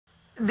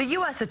The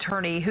U.S.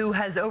 attorney who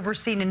has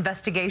overseen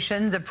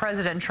investigations of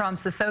President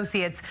Trump's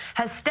associates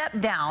has stepped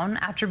down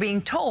after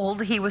being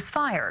told he was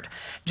fired.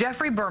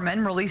 Geoffrey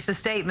Berman released a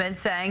statement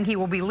saying he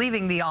will be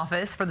leaving the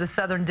office for the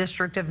Southern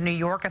District of New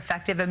York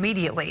effective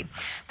immediately.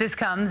 This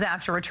comes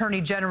after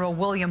Attorney General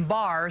William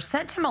Barr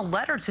sent him a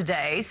letter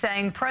today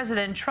saying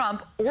President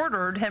Trump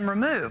ordered him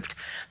removed.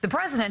 The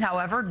president,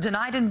 however,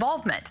 denied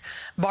involvement.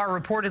 Barr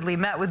reportedly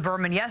met with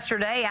Berman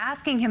yesterday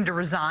asking him to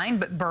resign,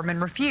 but Berman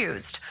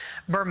refused.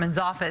 Berman's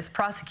office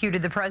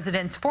prosecuted the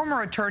president's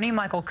former attorney,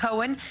 Michael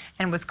Cohen,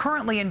 and was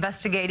currently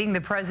investigating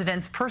the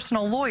president's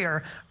personal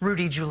lawyer,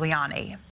 Rudy Giuliani.